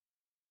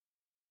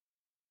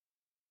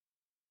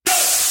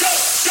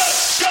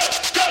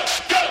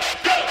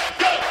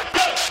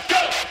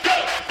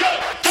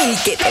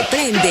que te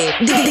prende,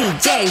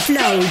 DJ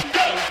Flow.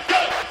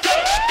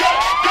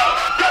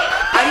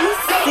 Are you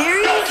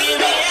serious?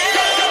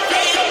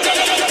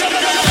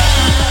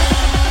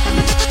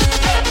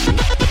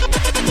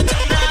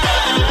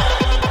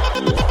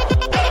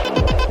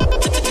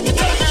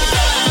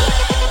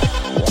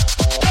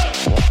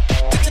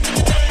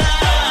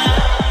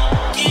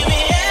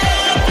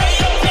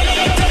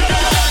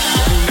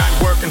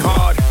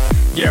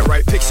 Yeah,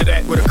 right, picture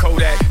that with a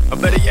Kodak. Or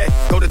better yet,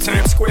 go to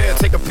Times Square,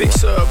 take a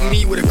picture of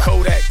me with a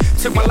Kodak.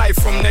 Took my life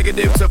from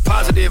negative to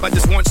positive, I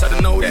just want y'all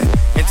to know that.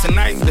 And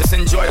tonight, let's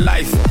enjoy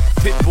life.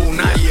 Pitbull,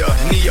 Nadia,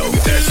 Neo,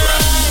 that's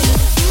right.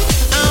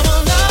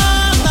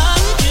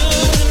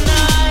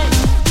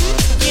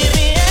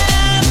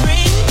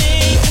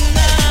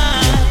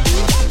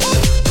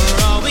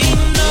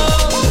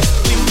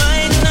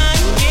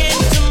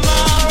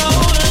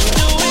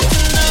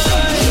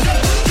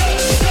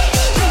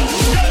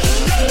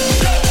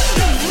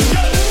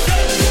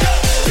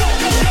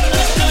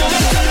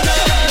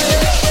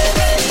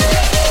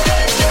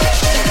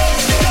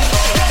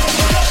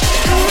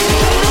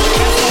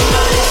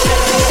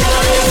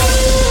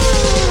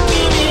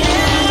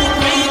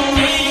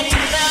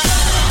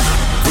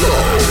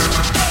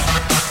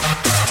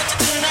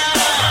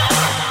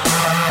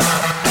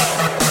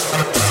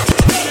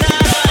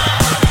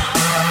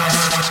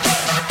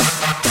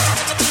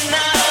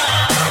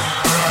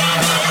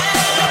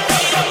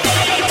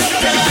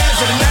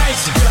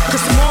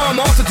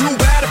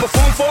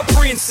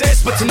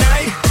 But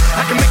tonight,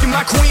 I can make you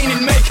my queen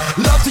and make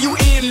love to you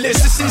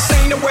endless. It's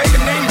insane the way the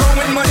name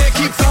growing, money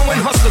keep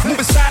flowing. Hustlers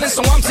moving silent,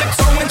 so I'm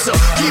tiptoeing to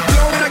keep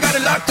blowing. I got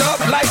it locked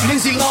up like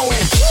Lindsay Lohan.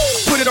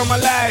 Put it on my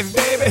life,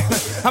 baby.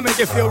 I make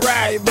it feel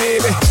right,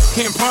 baby.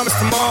 Can't promise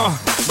tomorrow,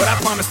 but I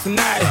promise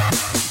tonight.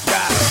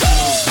 God.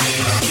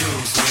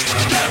 Excuse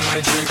me, I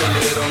might drink a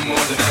little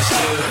more than I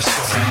should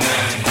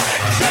tonight.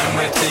 I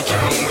might take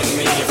you home with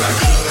me if I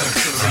could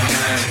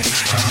tonight.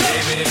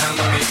 Baby,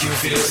 I'ma make you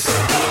feel so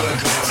good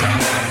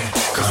tonight.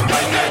 'Cause we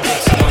might not get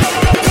tomorrow.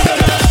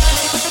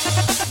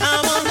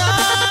 I'ma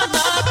love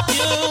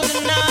you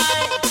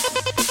tonight.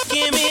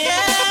 Give me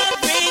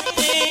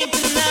everything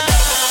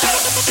tonight.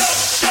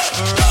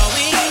 For all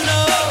we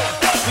know,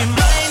 we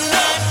might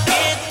not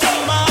get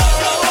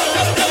tomorrow.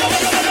 Let's do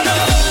it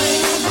tonight.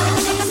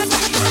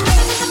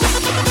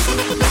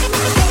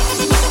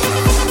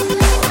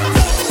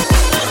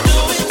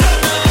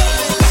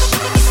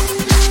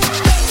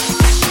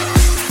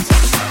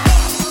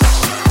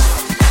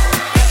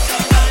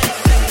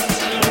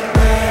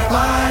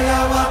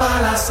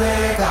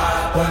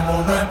 Todo el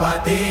mundo en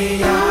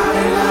patilla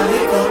en la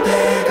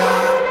discoteca.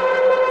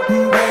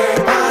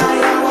 Beba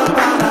y agua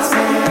para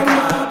seca.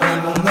 Todo el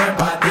mundo en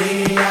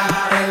patilla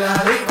en la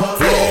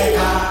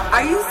discoteca.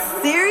 Are you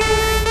serious?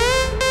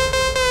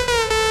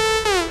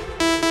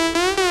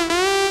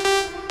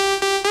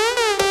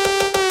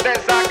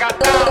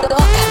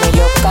 Tócame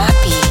yo,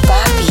 papi,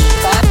 papi,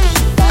 papi,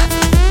 papi.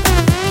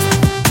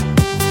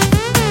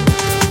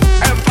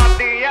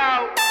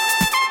 Empatillao.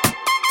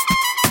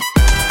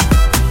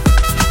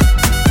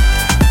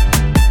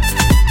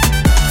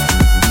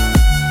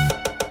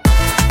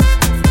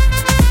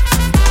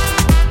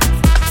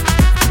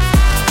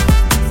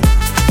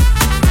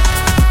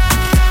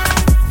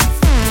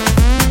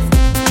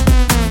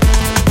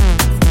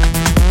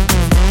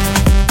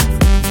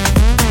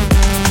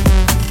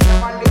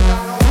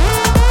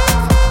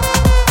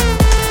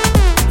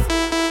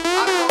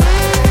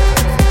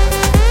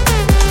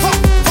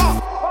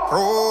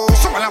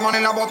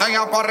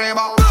 Botella para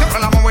arriba, siempre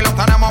la móvil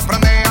la tenemos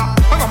prendida.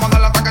 Hoy vamos a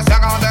darle hasta que se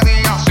haga de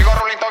día. Sigo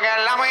rulito que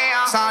es la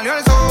mía. Salió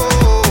el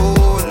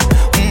sol,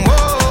 un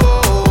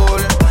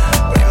gol.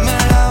 Prende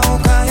la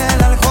boca y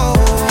el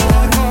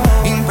alcohol.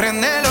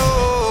 Impréndelo,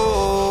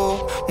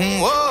 un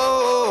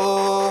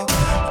gol.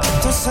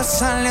 Esto se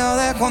salió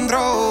de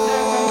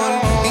control.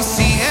 Y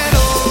síguelo.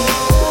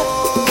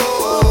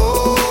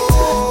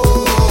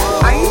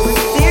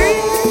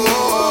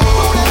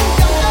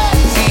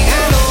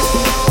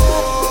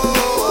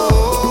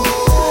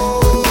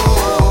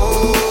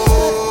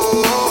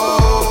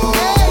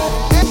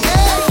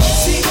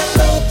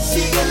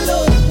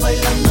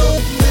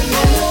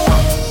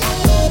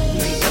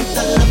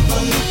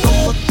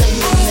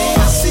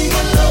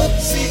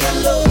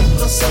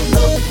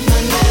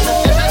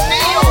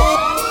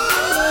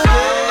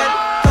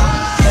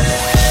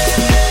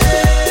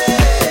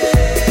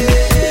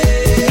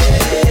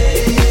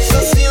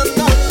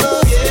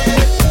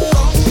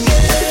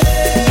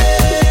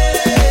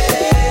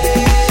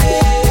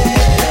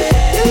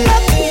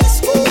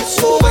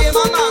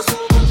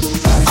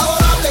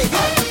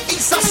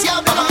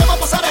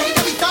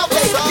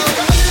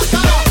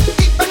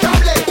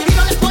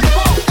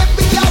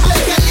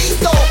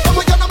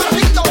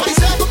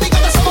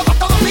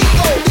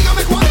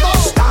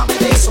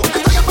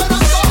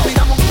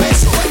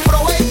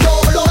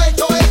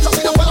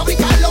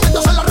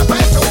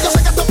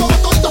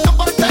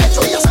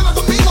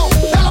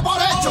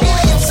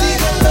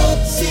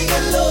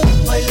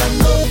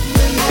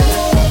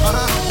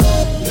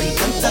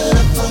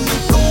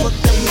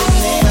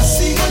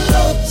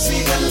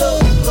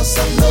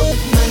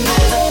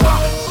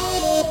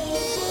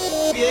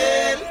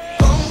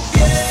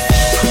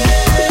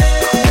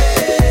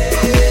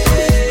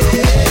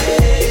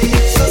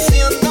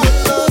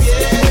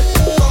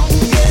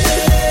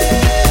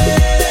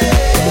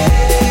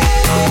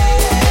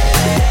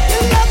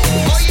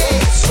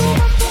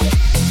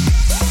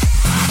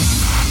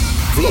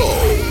 Flow.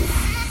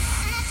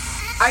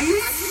 Are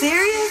you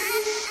serious?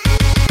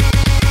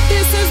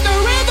 This is the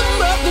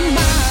rhythm of the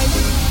night.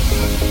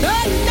 The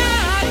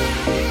night.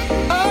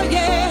 Oh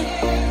yeah.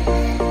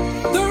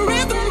 The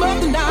rhythm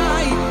of the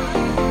night.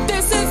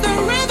 This is the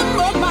rhythm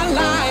of my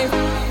life.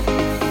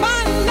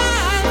 My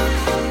night.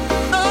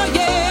 Oh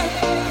yeah.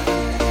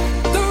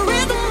 The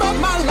rhythm of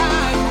my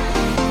life.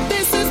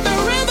 This is the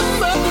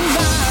rhythm of the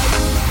night.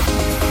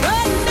 The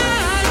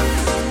night.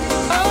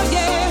 Oh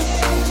yeah.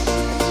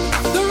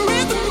 The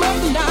rhythm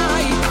of the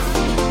night.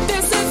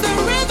 This is the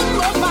rhythm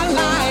of my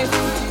life.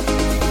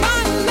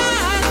 My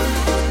night.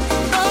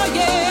 Oh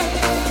yeah.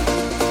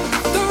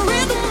 The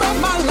rhythm of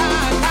my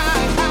life.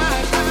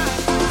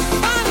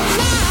 My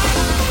night.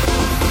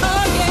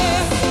 Oh yeah.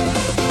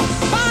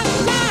 My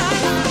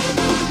night.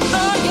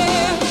 Oh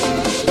yeah.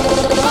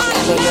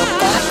 Bócame yo,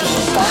 papi,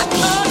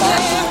 papi,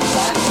 papi,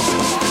 papi.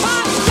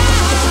 My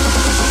night.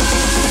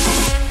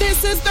 This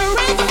is the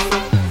rhythm.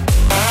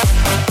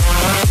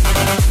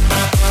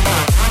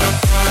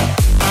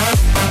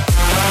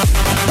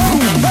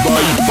 Rumba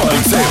y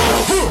Paiseo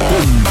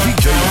con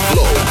DJ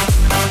Flow.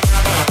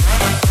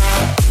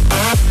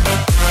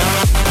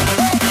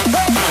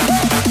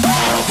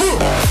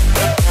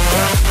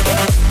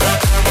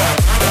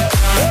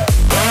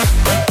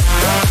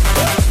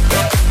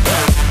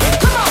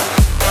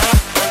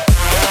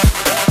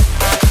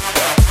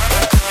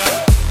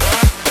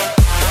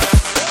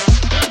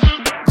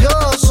 Yo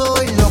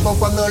soy loco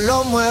cuando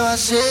lo muevo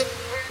así,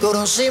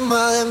 duro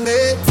encima de mí.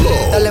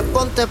 Flow. Dale,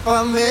 ponte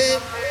pa' mí,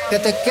 que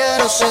te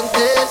quiero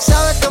sentir.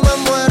 Sabes que me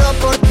muero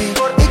por ti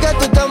y que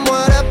tú te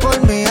mueres por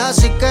mí,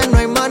 así que no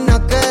hay más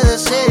nada que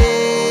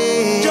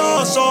decir.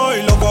 Yo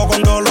soy loco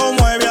cuando lo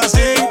mueve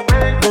así,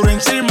 duro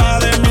encima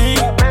de mí.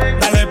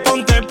 Dale,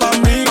 ponte pa'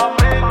 mí,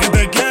 que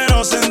te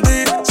quiero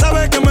sentir.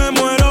 Sabes que me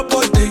muero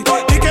por ti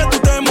y que tú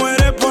te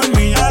mueres por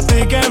mí,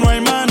 así que no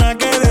hay más nada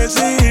que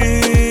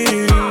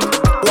decir.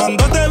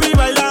 Cuando te vi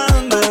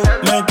bailando,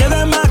 me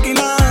quedé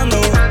maquinando.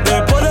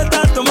 Después de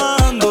estar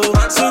tomando,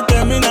 si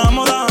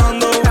terminamos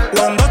dando.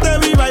 Cuando te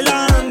vi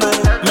bailando,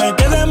 me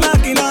quedé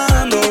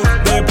maquinando.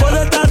 Después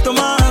de estar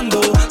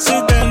tomando, si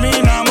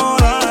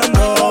terminamos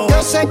dando.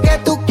 Yo sé que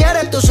tú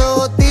quieres, tus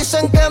ojos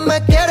dicen que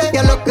me quieres. Y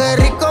a lo que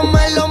rico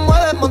me lo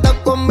mueves, monta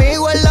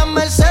conmigo en la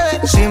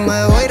Mercedes. Si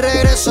me voy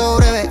regreso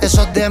breve,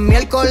 eso es de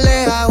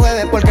miércoles a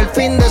jueves, porque el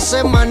fin de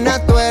semana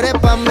tú eres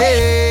pa'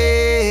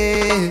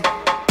 mí.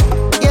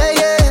 Yeah,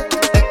 yeah,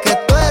 es que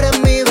tú eres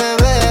mi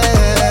bebé.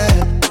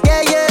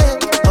 Yeah, yeah,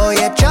 hoy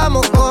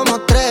echamos como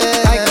tres.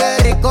 Ay, qué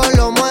rico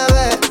lo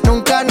mueve,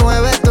 nunca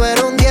 9, tú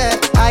eres un 10.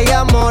 Hay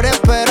amores,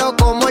 pero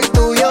como el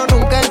tuyo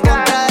nunca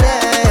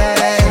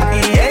encontraré.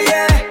 Y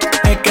ella,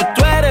 es que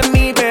tú eres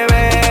mi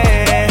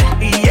bebé.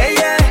 Y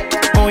ella,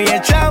 hoy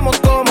echamos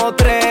como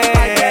 3.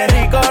 Ay, qué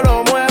rico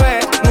lo mueve,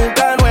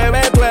 nunca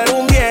 9, tú eres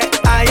un 10.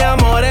 Hay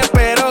amores,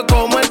 pero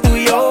como el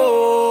tuyo.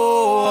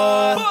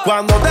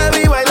 Cuando te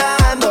vi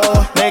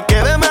bailando, me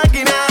quedé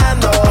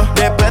maquinando.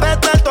 Después de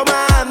estar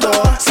tomando,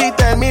 si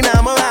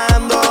terminamos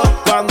dando.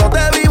 Cuando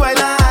te vi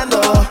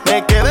bailando,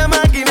 me quedé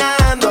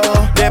maquinando.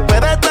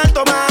 Después de estar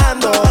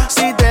tomando,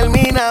 si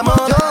terminamos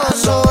Yo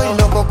soy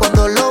loco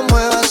cuando lo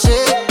muevo así,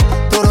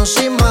 duro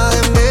encima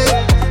de mí.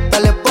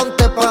 Dale,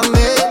 ponte pa'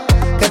 mí,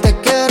 que te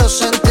quiero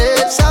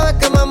sentir. Sabes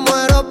que me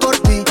muero por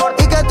ti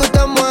y que tú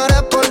te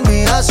mueres por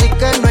mí, así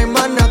que no hay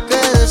más nada que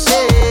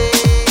decir.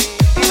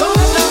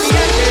 ¿Dónde está mi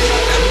gente?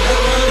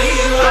 ¿Dónde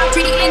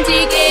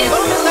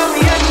está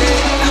mi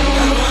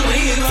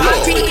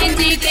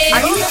gente?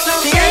 Ahí está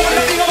mi gente.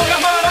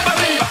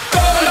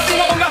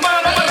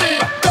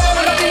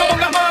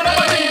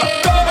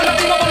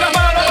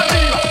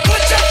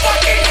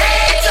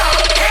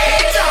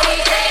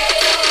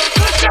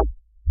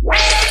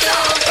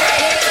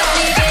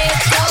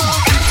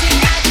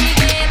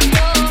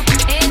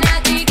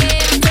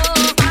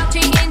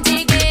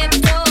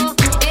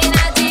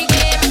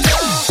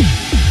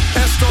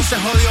 Esto se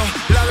jodió,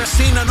 la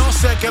vecina no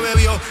sé qué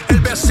bebió, el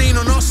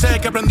vecino no sé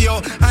qué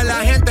prendió, a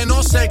la gente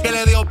no sé qué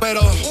le dio,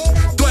 pero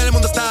todo el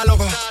mundo está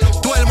loco,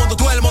 todo el mundo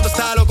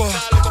está loco,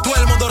 todo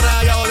el mundo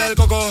rayado del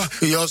coco,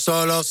 y yo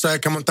solo sé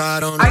que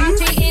montaron. Are you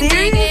serious?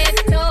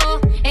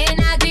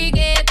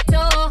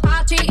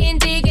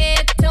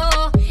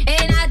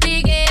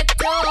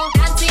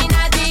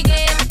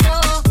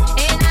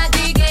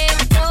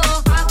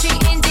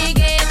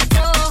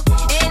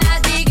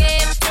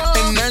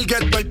 En el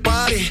ghetto hay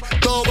party,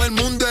 todo el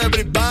mundo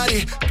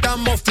everybody,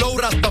 estamos flow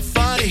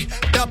Rastafari,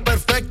 está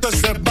perfecto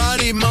ese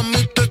body,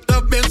 mami tú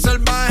estás bien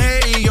salvaje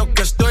y yo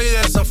que estoy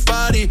de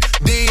safari,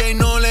 DJ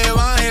no le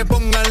baje,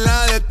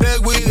 pónganla de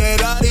Tego y de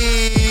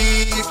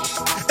Dari.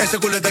 Ese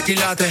culo es de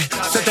quilate,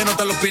 se te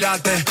notan los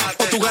pirates,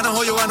 o tú ganas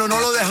o yo gano, no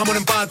lo dejamos en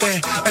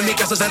empate, en mi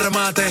casa se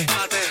remate,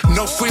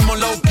 no fuimos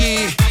low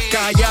key,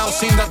 callados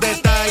sin dar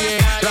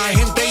detalles, la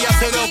gente ya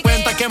se dio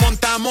cuenta que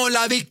montamos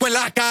la disco en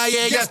la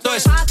calle, ya esto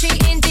es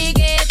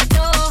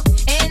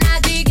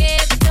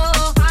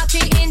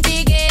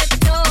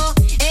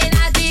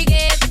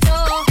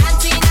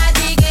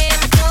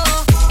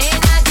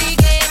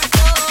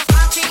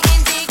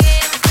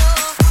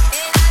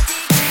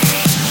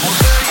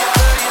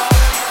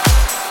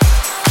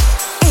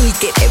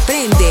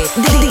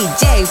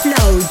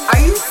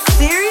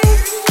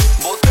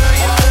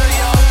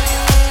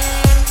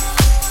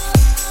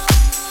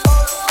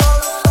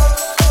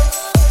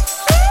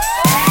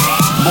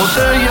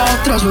Botella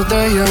tras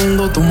botella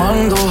ando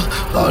tomando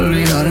pa'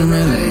 olvidarme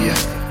de ella.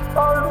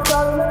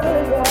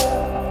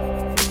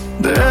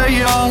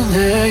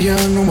 De ella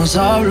no más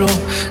hablo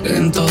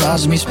en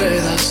todas mis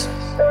pedas.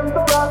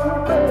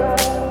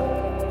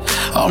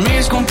 A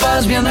mis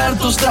compas bien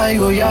hartos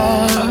traigo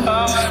ya.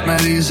 Me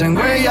dicen,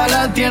 güey, ya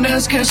la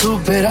tienes que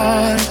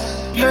superar.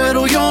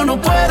 Pero yo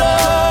no puedo.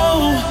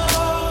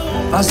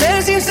 A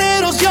ser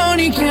sinceros, yo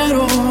ni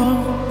quiero.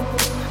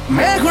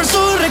 Mejor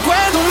su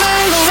recuerdo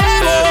me lo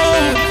debo.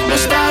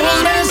 Los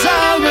tragos me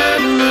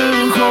saben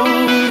mejor.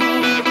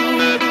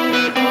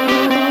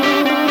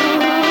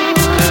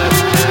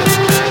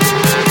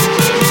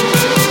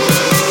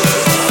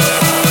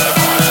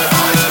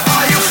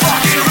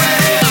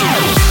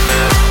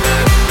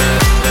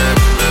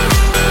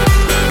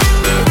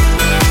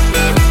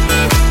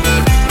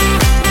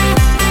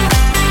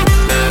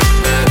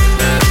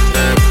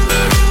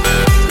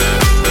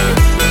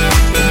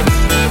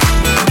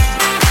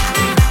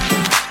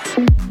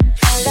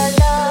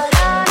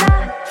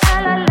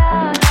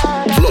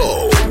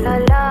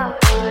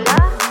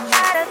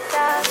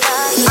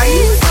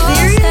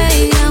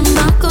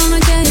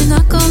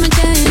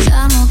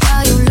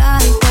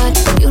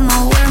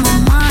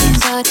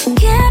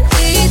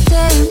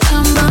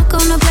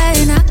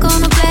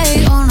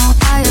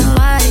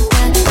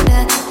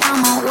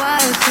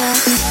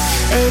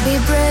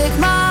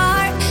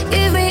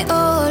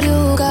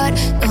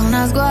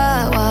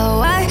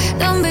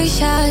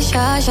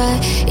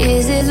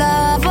 Is it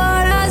love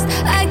or lust?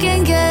 I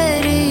can't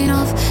get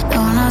enough.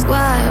 Don't ask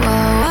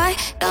why?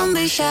 Don't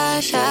be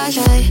shy.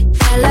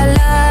 La la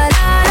la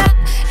la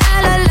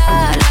la la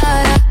la la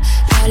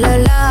la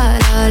la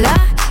la la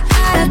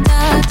da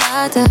da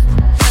da da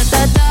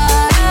da da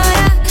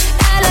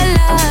la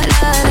la la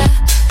la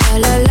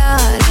la la la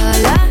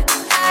la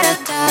da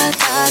da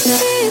da.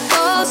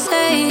 People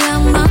say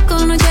I'm not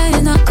gonna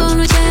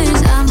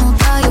change, I know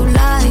how you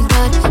like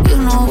that. You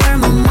know where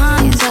my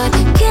mind's at.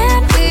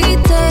 Can't be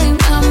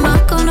tamed. I'm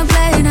not gonna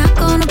play.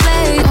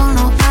 Oh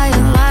no, I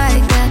don't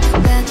like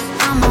that.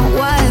 I'm a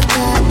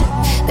wildcat.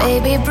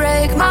 Baby,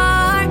 break my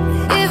heart.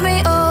 Give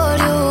me all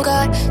you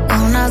got.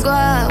 Don't ask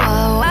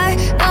why?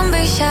 Don't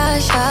be shy.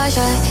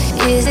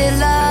 Is it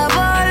love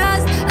or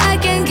lust? I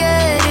can't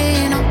get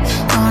enough.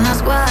 Don't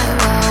ask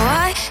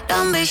why?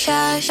 Don't be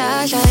shy.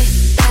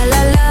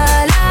 La la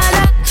la la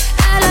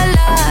la la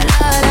la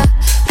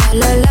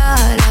la la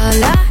la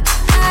la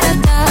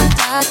da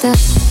da da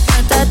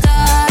da da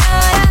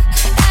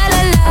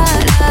la la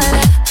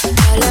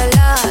la la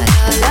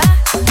la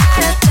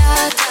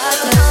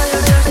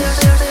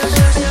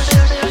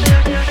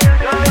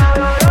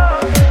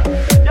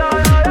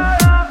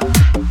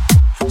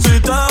Si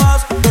te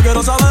vas, yo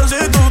quiero saber si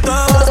tú te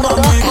vas,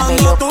 mami,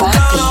 cuando tú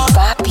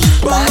quieras,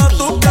 cuando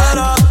tú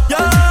quieras,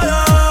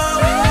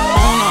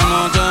 Una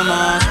noche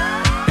más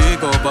y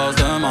copas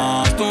de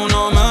más, tú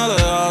no me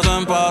dejas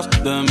en paz,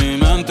 de mi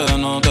mente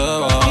no te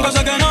vas. Aunque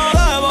sé que no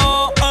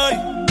debo,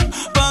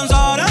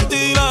 pensar en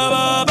ti,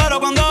 bebé, pero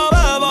cuando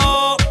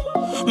bebo,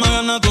 me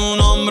viene tu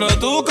nombre,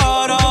 tu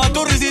cara,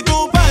 tu risa y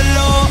tu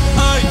pelo,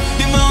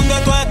 dime dónde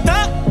tú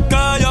estás,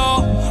 que yo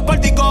por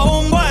ti cojo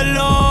un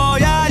vuelo,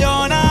 ya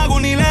yo nago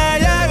ni le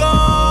llego,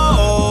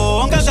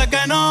 aunque sé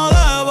que no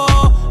debo,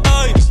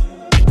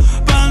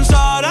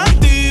 pensar en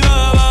ti,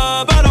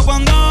 bebé, pero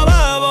cuando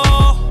bebo,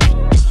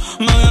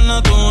 me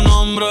viene tu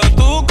nombre,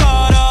 tu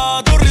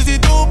cara, tu risa y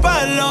tu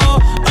pelo,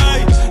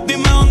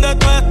 dime dónde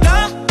tú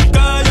estás,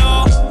 que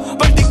yo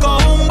por ti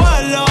cojo un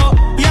vuelo,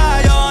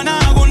 ya yo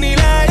nago ni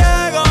le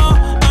llego,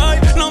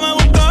 no me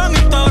busques en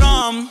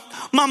Instagram,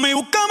 mami,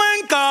 búscame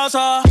en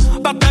casa,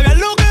 pa' que veas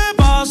lo que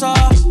pasa,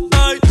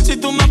 si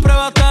tú me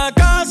pruebas te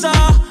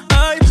casas,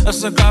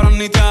 ese cabrón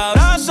ni te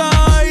abraza,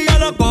 y yo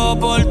loco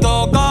por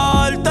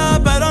tocarte,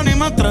 pero ni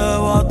me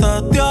atrevo a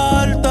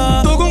testearte,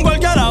 tú con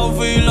cualquier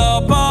outfit la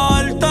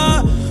parte,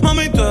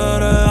 mami, tú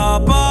eres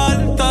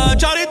aparte,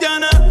 Chari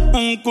tiene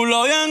un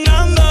culo bien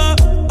grande,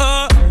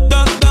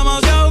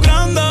 demasiado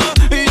grande,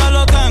 y ya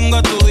lo tengo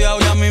estudiado,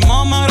 ya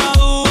mismo me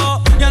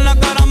graduó, y en la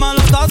cara me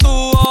lo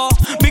tatúo,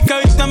 vi que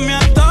viste en mi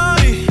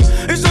story,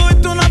 y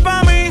subiste una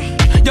pa' mí,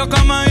 yo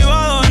que me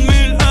iba a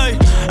dormir,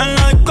 en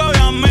la disco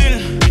había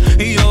 1000,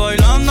 y yo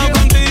bailando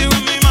contigo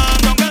en mi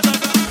mano,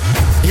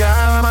 Ya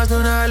va más de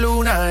una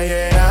luna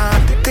llena,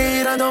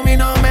 tirando mi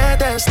no me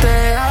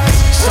testeas.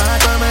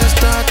 Sácame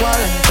esta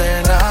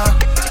cuarentena,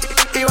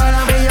 igual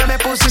a mí ya me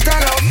pusiste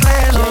los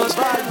frenos.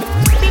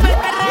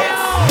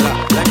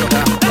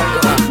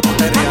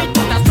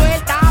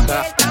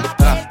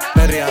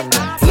 Perreando,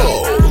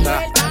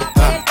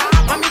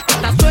 Mami, tú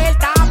estás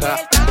suelta.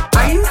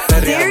 Are you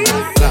serious?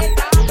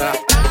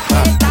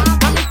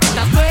 Mami, tú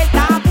estás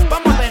suelta.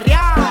 Vamos a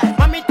perrear.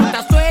 Mami, tú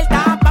estás suelta.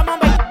 Vamos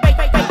a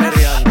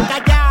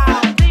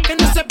callar. Que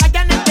no se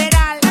vayan a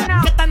enterar.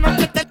 Que esta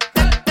noche te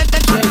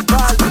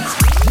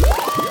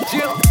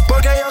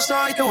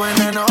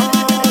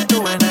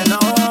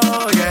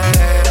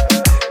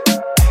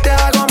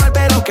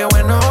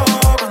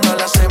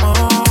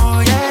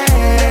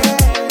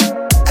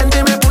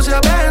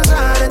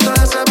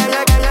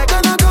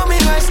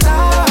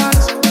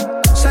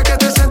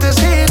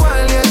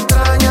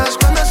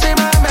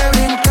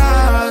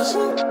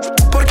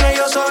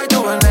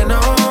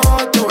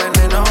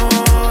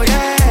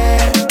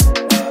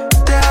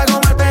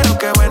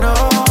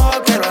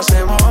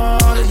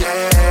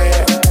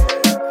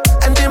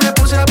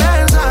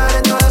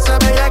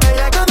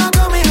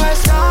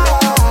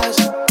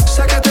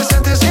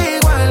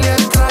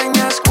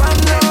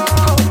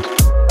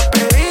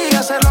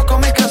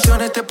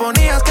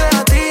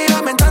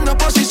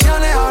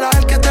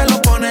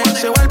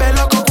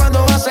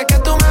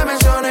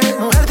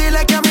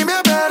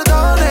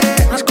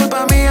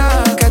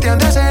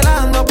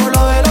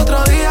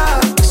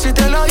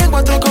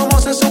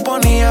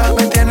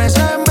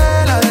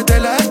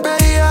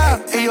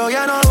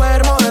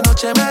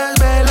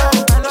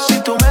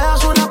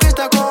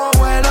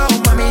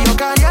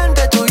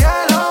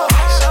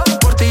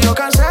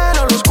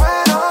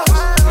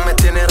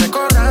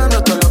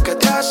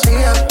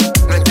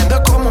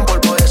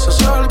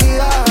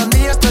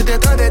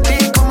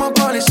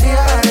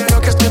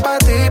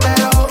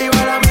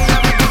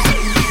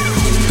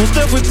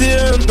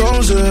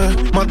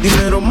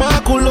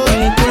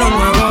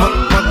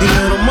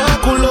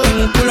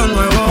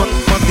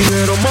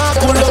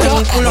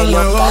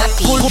nuevo.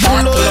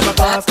 Culo de la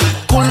clase,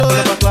 culo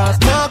de la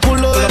clase, más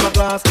culo de la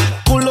clase,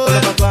 culo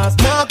de la clase,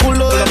 más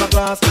culo de la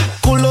clase,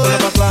 culo de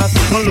la clase.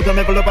 Con lo que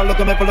me polo, pa' lo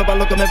que me polo, pa'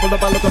 lo que me polo,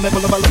 pa' lo que me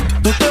polo, pa' lo.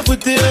 Tú te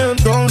fuiste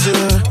entonces,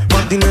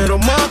 más dinero,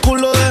 más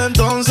culo de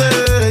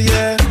entonces,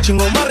 yeah.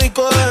 Chingo más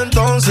rico de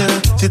entonces.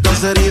 Si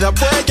estás herida,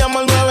 puedes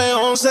llamar al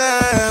 911,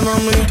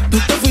 mami. Tú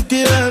te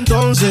fuiste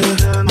entonces,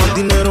 más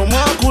dinero,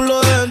 más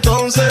culo de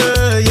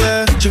entonces,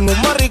 yeah. Chingo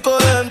más rico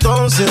de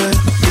entonces,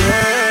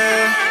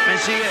 yeah. Me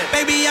sigue.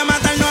 Baby,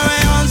 llámate al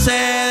 911,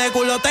 de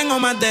culo tengo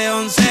más de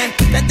 11.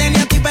 Te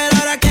tenía a ti, pero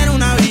ahora quiero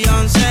una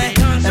Beyoncé.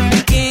 En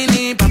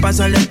bikini, pa'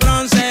 pasarle el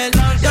bronce.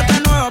 Yo te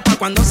nuevo pa'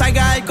 cuando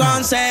salga el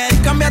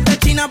concert. Cambiaste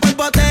China por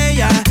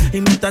botella.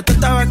 Y mientras tú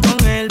estabas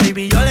con él,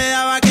 baby, yo le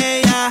daba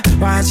aquella.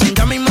 Vas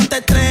haciendo ya mismo te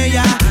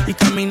estrella. Y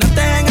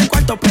caminaste en el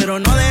cuarto, pero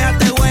no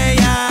dejaste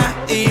huella.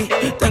 Y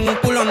tengo un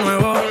culo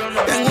nuevo.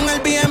 Tengo un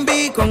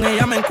Airbnb, con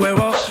ella me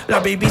encuevo.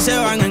 Las baby se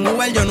van en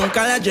Uber, yo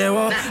nunca las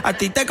llevo. A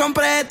ti te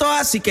compré todo,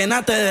 así que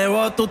nada te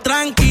debo. Tú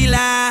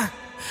tranquila,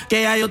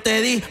 que ya yo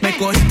te di. Me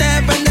cogiste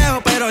de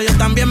pendejo, pero yo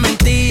también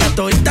mentí. A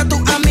todita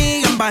tus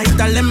amigas en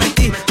bajita les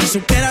metí. Si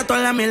supiera toda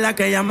la mierda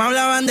que ya me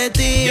hablaban de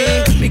ti,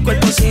 Mi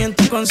cuerpo sigue en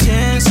tu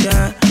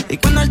conciencia. Y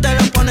cuando él te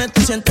lo pone,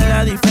 tú sientes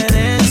la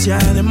diferencia.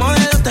 De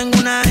modelo tengo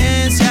una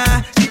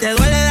agencia. Si te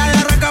duele, dar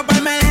la raca pa'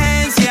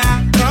 emergencia.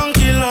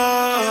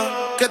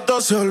 Tranquila, que todo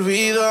se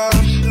olvida.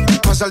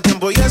 Pasa el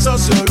tiempo y eso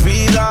se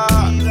olvida.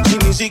 Si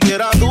ni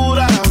siquiera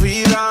dura la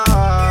vida.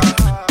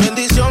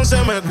 Bendición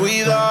se me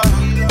cuida.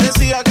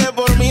 Decía que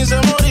por mí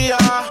se moría,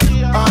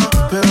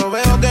 pero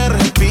veo que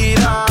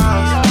respiras.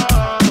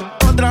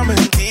 Otra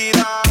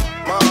mentira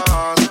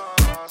más.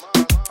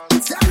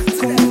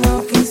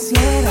 Como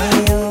quisiera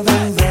yo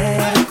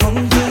volver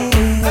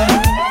contigo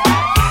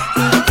y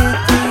que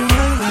tú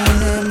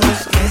olvidemos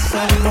que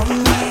somos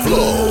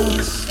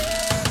amigos.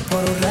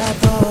 Por un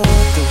rato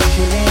tú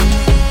chillen,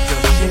 yo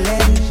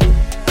chillen.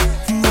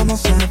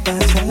 Vamos a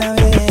pasarla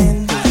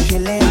bien. Tú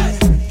chillen,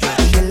 yo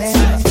chillen.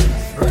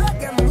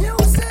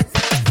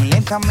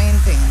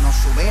 Lentamente nos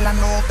sube la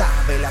nota.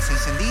 Velas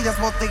encendidas,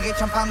 botella y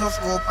champán, dos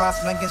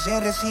copas. No hay quien se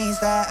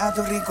resista a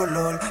tu rico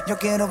olor. Yo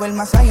quiero ver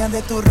más allá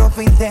de tu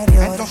ropa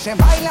interior. Entonces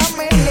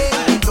bailame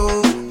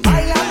lento,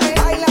 bailame,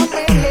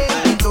 bailame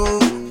lento.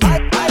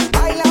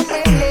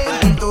 Bailame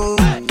lento,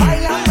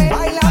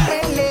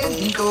 bailame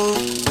lento.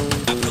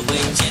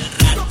 Aprovecha el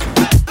rato.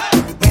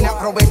 Ven,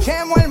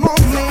 aprovechemos el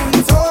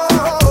momento.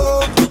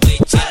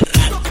 Aprovecha el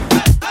rato.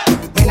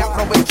 Ven,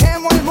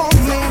 aprovechemos el momento.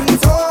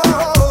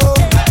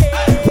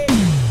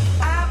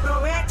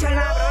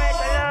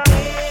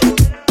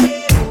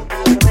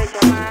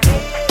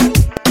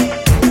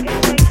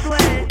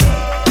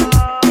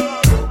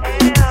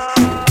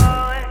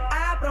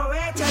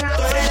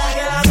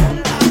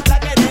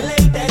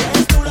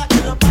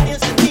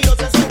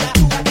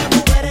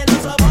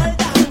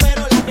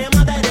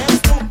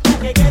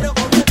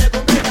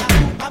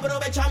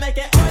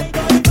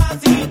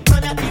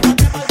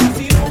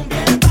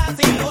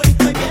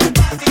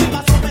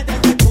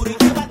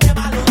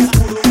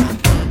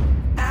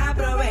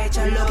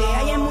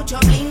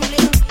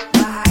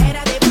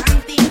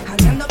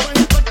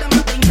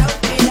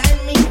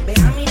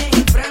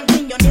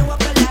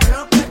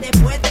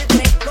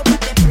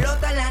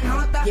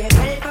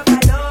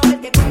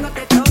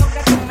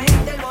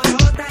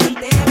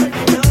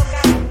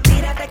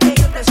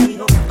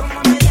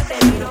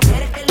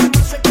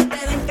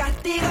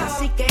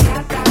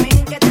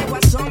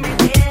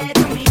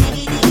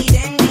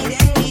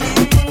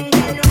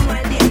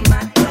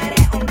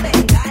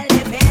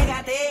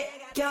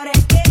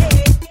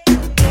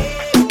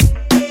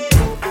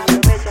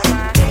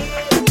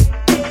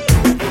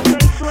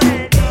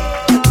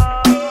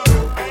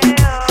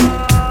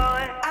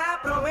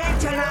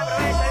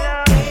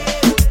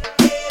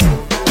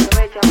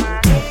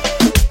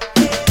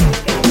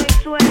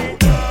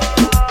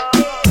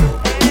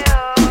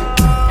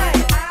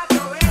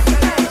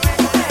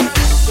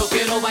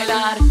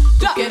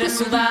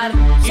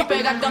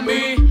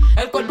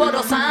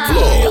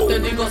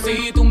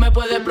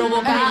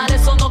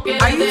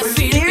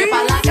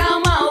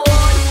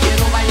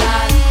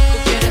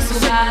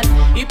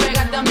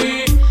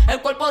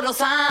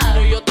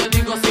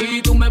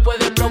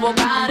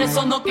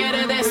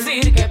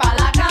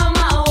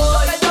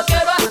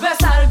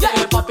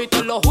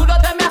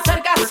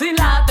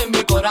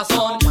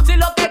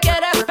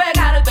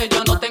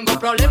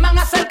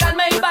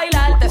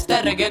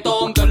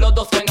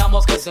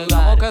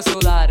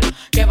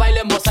 Que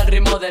bailemos al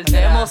ritmo del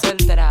tema,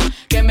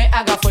 que me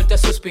haga fuerte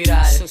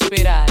suspirar.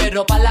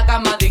 Pero pa' la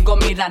cama digo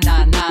mira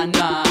na na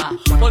na,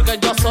 porque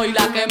yo soy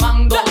la que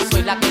mando,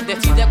 soy la que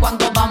decide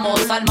cuando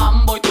vamos al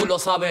mambo y tú lo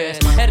sabes.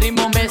 El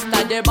ritmo me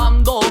está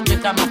llevando,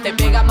 mientras más te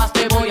pega más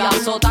te voy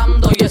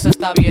azotando y eso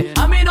está bien.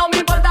 A mí no me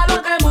importa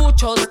lo que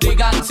muchos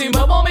digan, si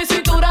muevo mi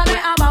cintura de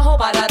abajo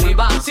para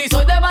arriba, si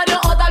soy de barrio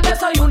o tal vez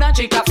soy una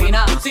chica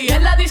fina, si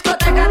en la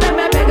discoteca te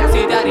me pegas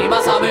y te arriba,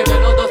 sabe que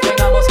los dos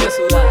tengamos que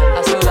sudar,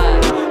 a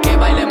sudar, que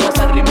bailemos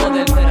al ritmo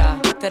del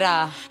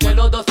tra, que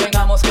los dos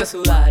tengamos que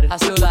sudar, a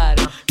sudar,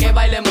 que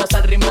bailemos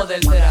al ritmo del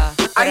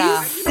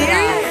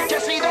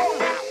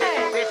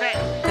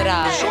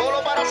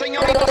Solo para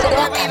señoritas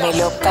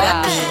Bájamelo,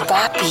 papi,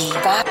 papi,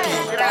 papi,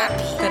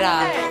 papi.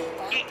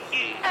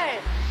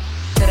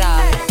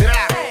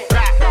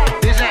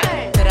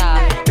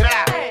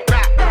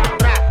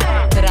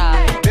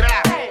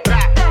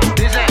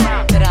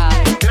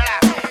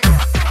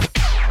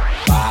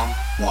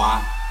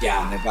 Vamos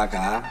ya, ven pa'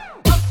 acá.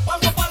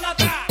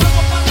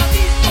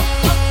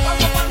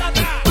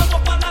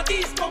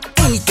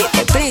 El que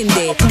te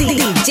prende,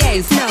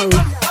 DJ Flow.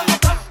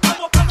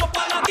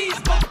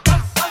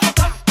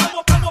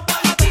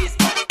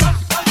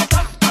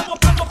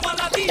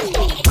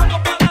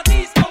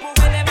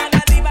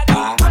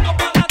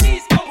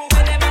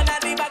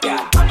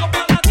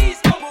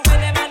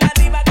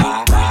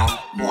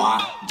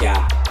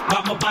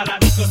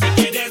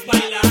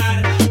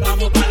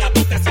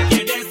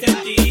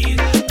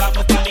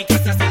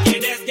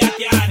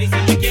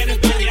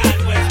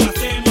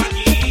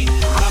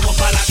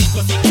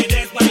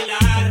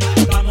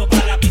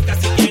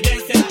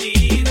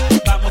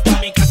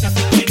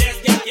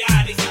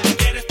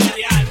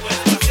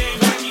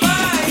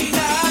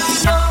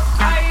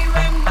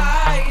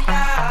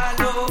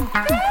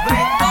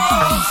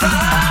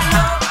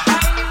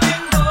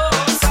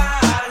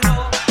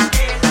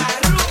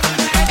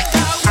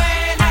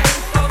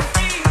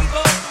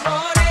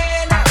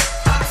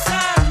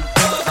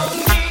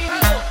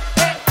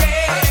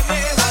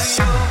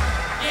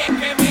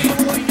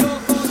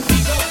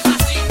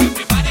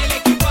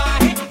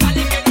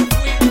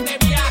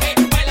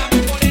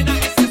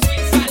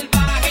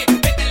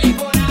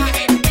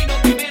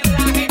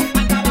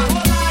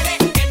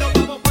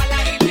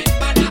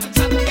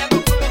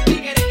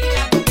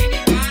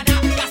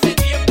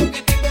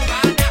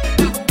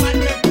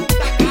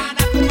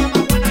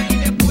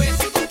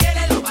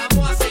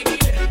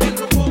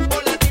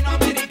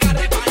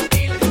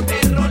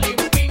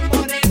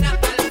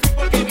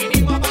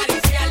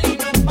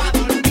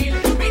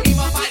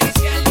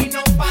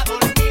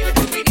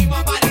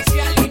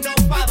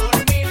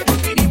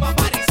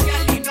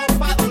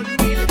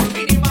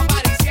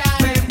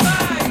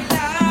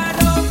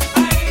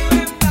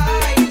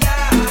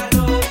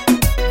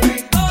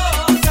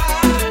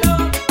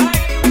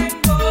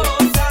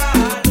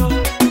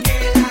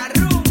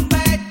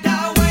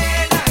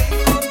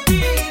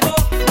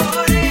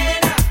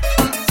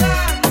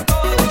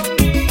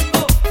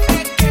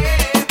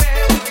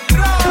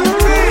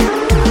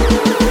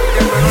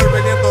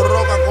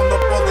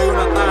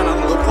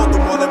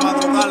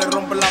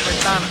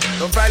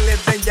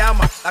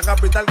 La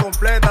capital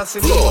completa, si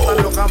como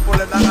están los campos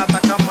le dan hasta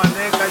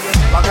camaneca.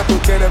 Pa' que tú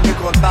quieres mi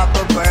contacto,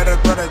 el PR,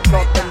 tú eres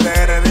chote, el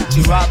DR, eres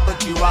chivato,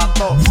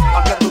 chivato.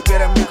 Pa' que tú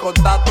quieres mi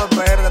contacto, el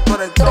PR, tú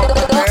eres chote,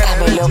 el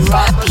DR, eres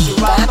chivato,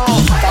 chivato.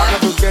 Pa' que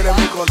tú quieres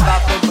mi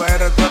contacto, el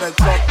PR, tú eres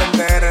chote, el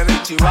DR,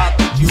 eres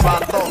chivato,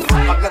 chivato.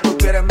 Pa' que tú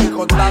quieres mi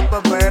contacto,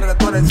 el PR,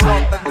 tú eres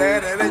chote, el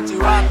DR, eres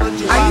chivato,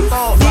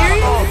 chivato.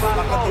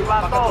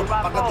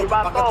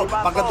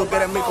 Pa' que tú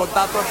quieres mi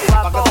contacto, pa'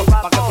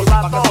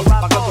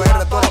 que tú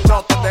PR, tú eres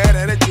chote.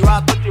 Eres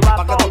chivato,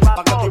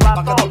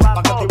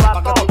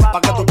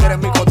 pa' que tú quieres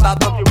mi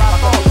contacto, tú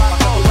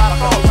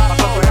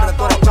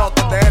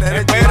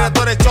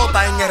eres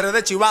chota en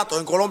RD chivato.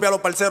 En Colombia los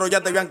parceros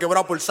ya te habían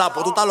quebrado por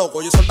sapo. Tú estás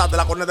loco, yo soltaste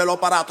la cornea de los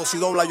aparatos. Si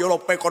dobla yo los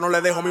peco, no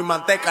le dejo mi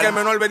manteca. Que el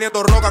menor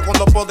vendiendo roca con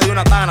 2 potes y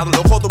una tana.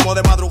 Los cótumos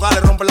de madrugada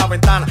le rompen la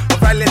ventana. Los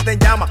frailes están en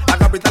llama, la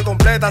capital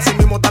completa. Así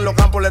mismo están los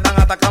campos, le dan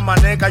hasta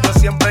camaneca. Yo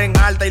siempre en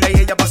alta y la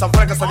ella pasa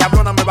fresca. Esa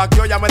diablona me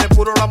vaqueó, ya me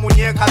depuró la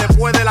muñeca.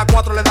 Después de las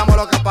 4 le damos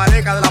lo que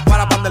aparezca. De la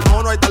pan del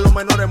mono, ahí están los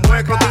menores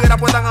muecos. Los tigres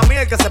apuestan a mí,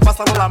 el que se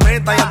pasa no la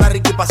meta. Y anda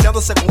Ricky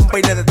paseándose con un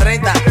peine de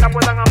 30. Los tigres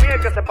apuestan a mí,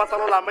 el que se pasa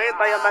no la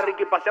meta. Y anda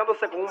Ricky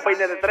paseándose con un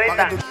peine de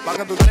 30.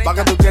 Pa'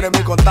 que tú quieres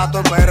mi contacto,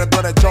 el PR, tú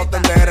eres chote,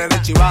 el DR,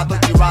 eres chivato,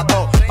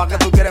 chivato. Pa' que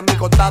tú quieres mi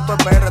contacto,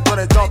 el PR, tú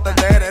eres chote, el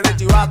DR, eres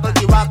chivato,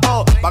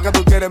 chivato. Pa' que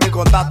tú quieres mi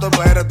contacto, el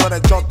PR, tú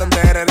eres chote, el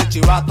DR, eres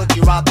chivato,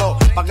 chivato.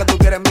 Pa' que tú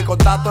quieres mi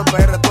contacto, el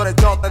PR, tú eres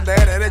chote, el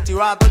DR, eres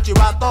chivato,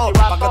 chivato.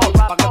 Pa' que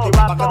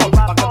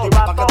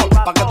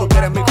tú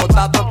quieres mi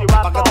contacto,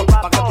 pa' que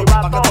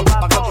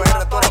tú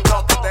PR, tú eres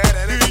chote, el DR,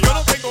 eres. Y yo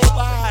no tengo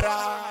para.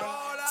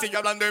 Sigue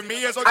hablando de mí,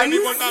 eso que me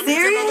importa a mí,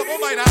 siempre ando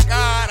con vaina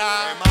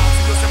cara.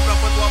 Si yo siempre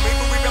apuesto a mí,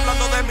 tú vives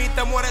hablando de mí,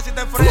 te mueres si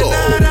te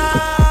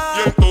frenarás.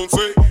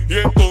 Y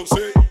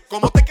entonces,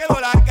 ¿cómo te quedó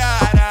la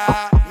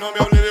cara? No me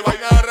hables de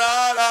vaina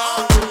rara.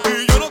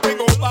 Y yo no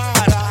tengo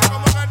para.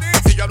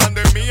 Sigue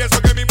hablando de mí,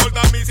 eso que me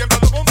importa a mí, siempre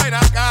ando con vaina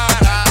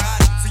cara.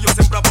 Si yo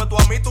siempre apuesto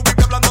a mí, tú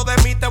vives hablando de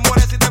mí, te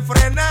mueres si te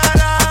frenarás.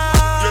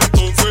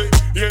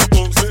 Y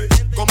entonces,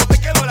 ¿cómo te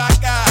quedó la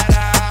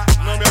cara?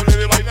 No me hables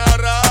de vaina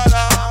rara.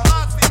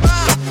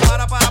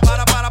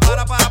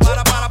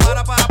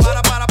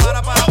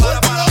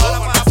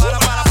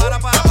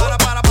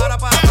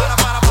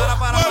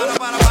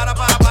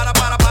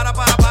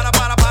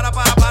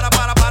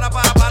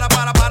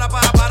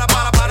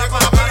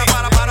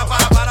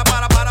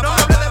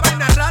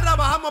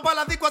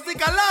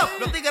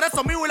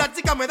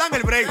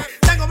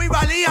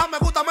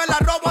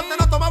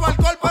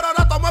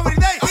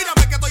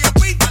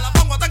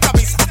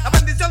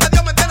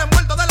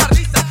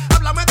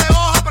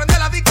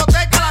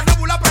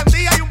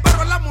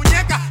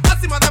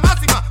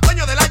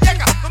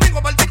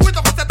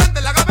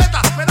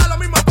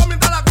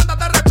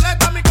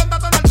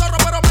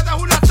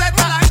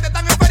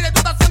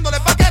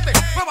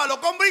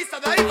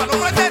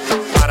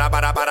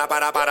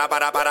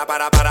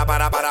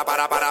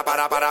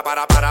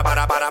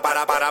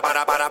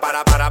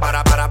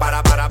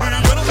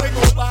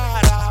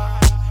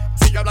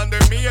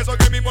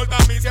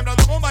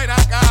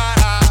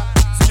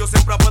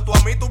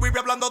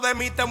 de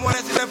mí te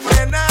mueres si te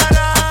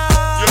frenara.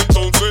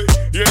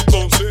 Y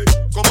entonces,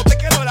 ¿cómo te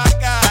quedó la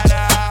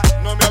cara?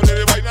 No me hables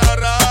de vaina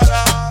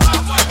rara.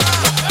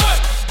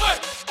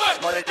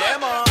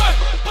 Moriremos.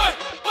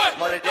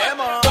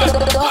 Moriremos.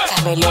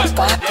 Tócamelo,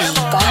 papi,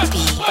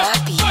 papi,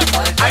 papi,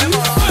 papi. Are you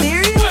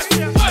serious?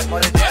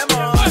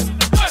 Moriremos.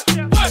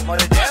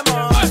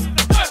 Moriremos.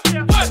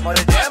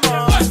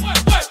 Moriremos.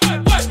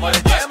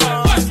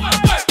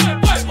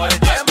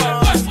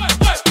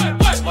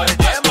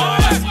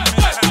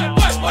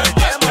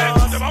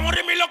 Te va a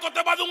morir mi loco,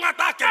 te va a dar un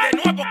ataque de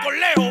nuevo con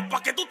Leo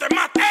pa' que tú te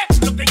mates.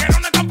 Los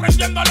tiguerones están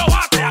prendiendo los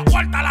bates, a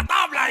cuarta la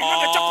tabla y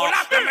no de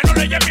chocolate. Menos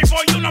le lleve mi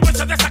boy y una vez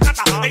se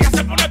desacata. Ella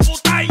se pone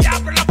puta y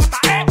abre la pata,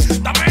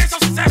 dame eso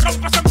si se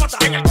rompe se empata.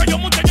 En el cuello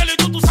mucho hielo y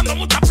tú usando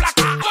mucha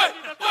plata.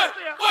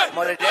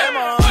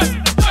 Moriremos.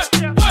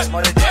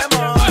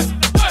 Moriremos.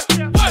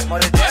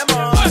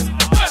 Moriremos.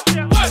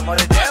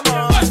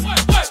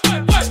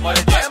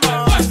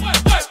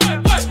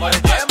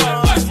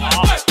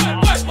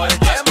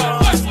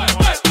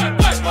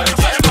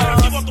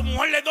 Tu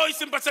mujer le doy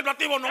sin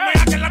preservativo. No me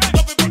hagas el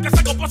antidope porque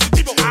saco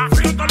positivo.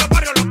 Frío en todos los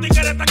barrios, los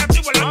tigres están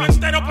activos. El año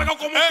entero pego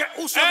como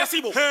que uso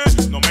adhesivo.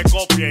 No me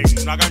copien,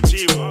 no hagan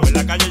chivo. En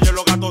la calle yo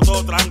lo gasto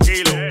todo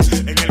tranquilo.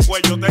 En el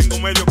cuello tengo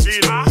medio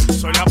kilo.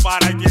 Soy la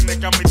para y tienes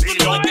que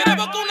admitirlo. Tú no quieres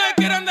vacunar y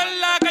quieres andar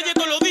en la calle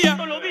todos los días.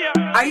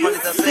 Are you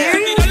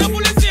serious? Tira la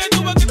policía y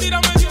tú vas que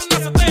tira medio una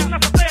azotea.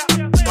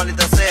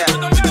 Maldita sea.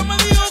 Tu amiga me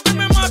dijo que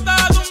me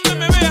mata donde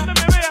me vea.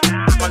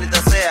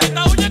 Maldita sea.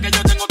 Esta uña que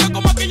yo tengo que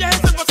como maquillaje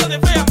se pasa de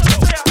fea.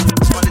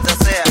 Maldita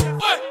sea.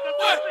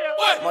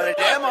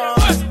 Moriremos.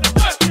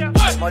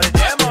 Moriremos.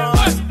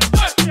 Moriremos.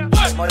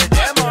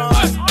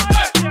 Moriremos.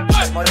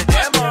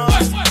 Moriremos.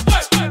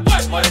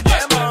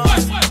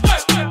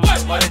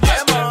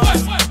 Moriremos.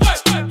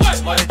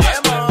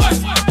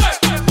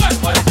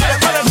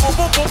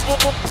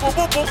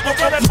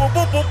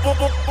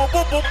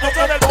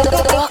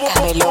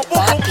 Tócamelo,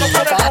 papi,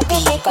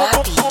 papi,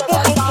 papi,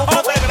 papi.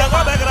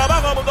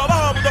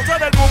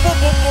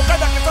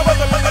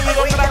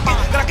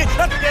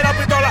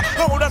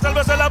 Con una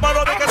cerveza en la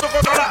mano de que tú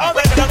controlas.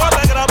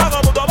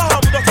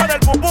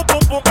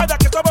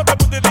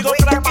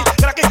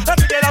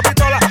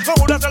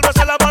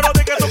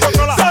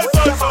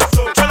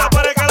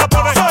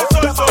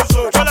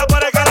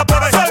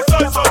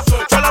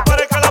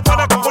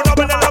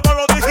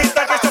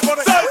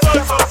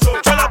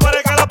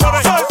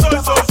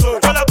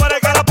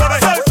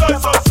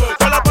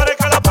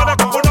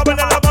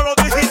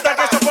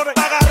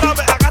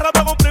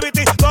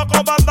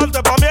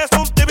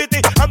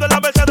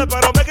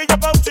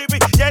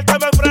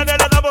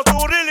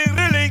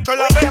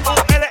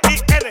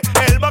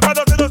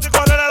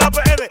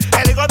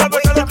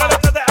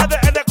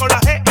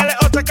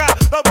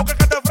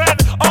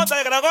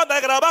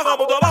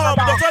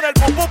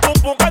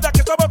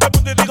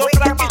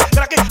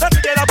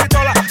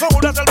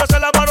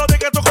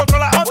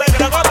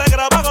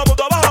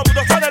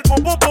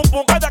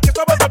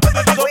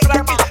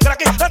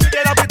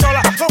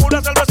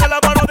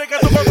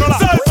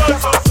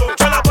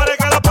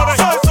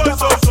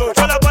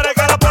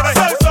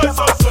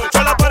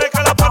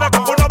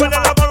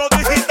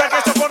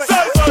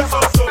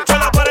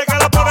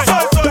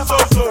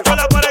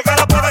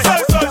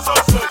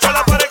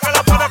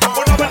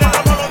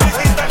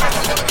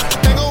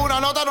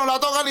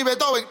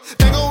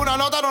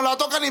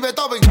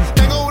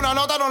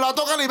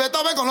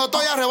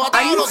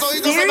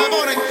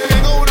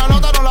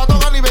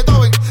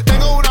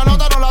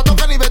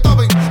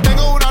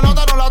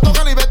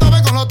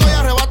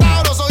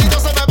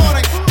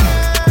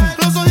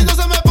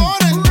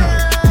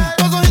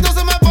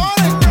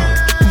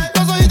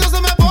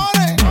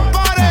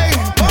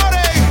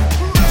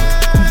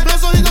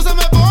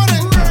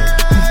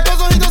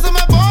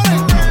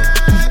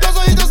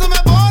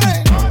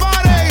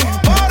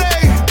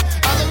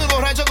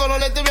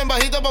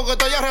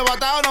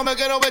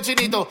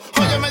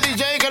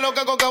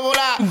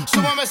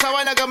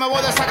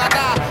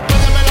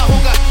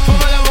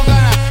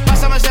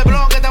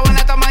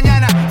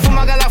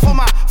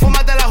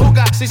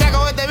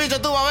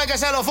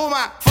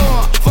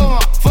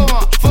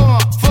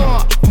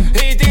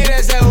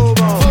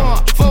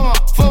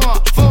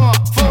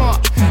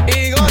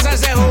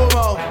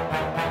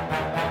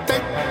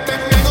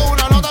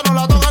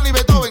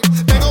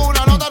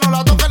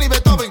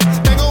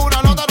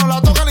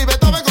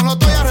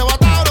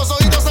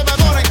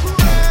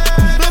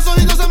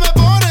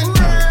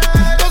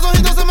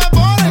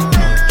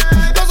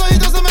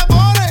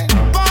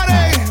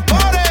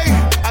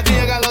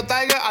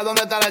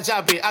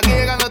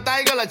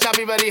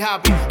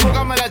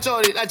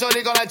 La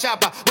chori con la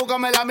chapa,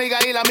 búscame la amiga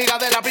y la amiga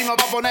de la prima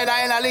pa'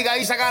 ponerla en la liga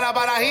y sacarla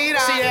para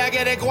gira. Si ella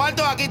quiere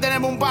cuarto, aquí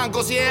tenemos un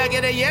banco. Si ella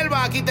quiere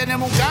hierba, aquí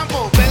tenemos un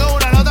campo. Tengo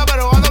una nota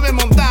pero ando bien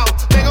montado.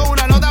 Tengo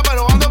una nota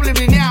pero ando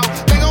bliblineado.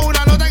 Tengo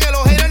una nota que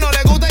los haters no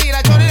les gusta y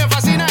la chori le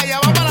fascina. Ella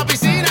va para la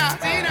piscina.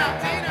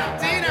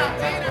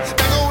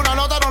 Tengo una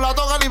nota, no la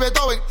toca ni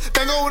Beethoven.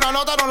 Tengo una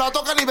nota, no la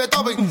toca ni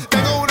Beethoven.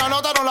 Tengo una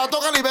nota, no la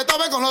toca ni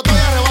Beethoven. Cuando estoy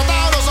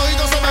arrebatado, los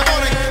ojitos se me ven.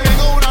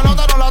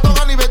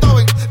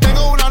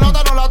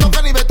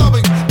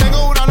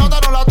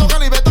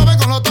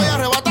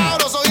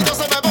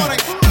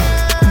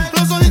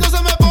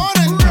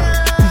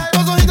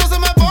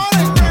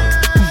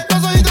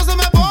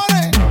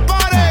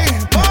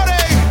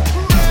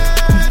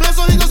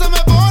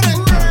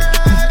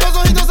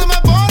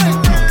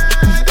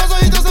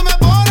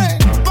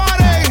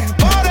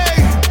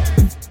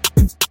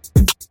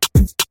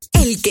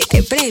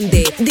 que te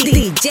prende,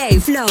 DJ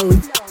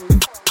Flow.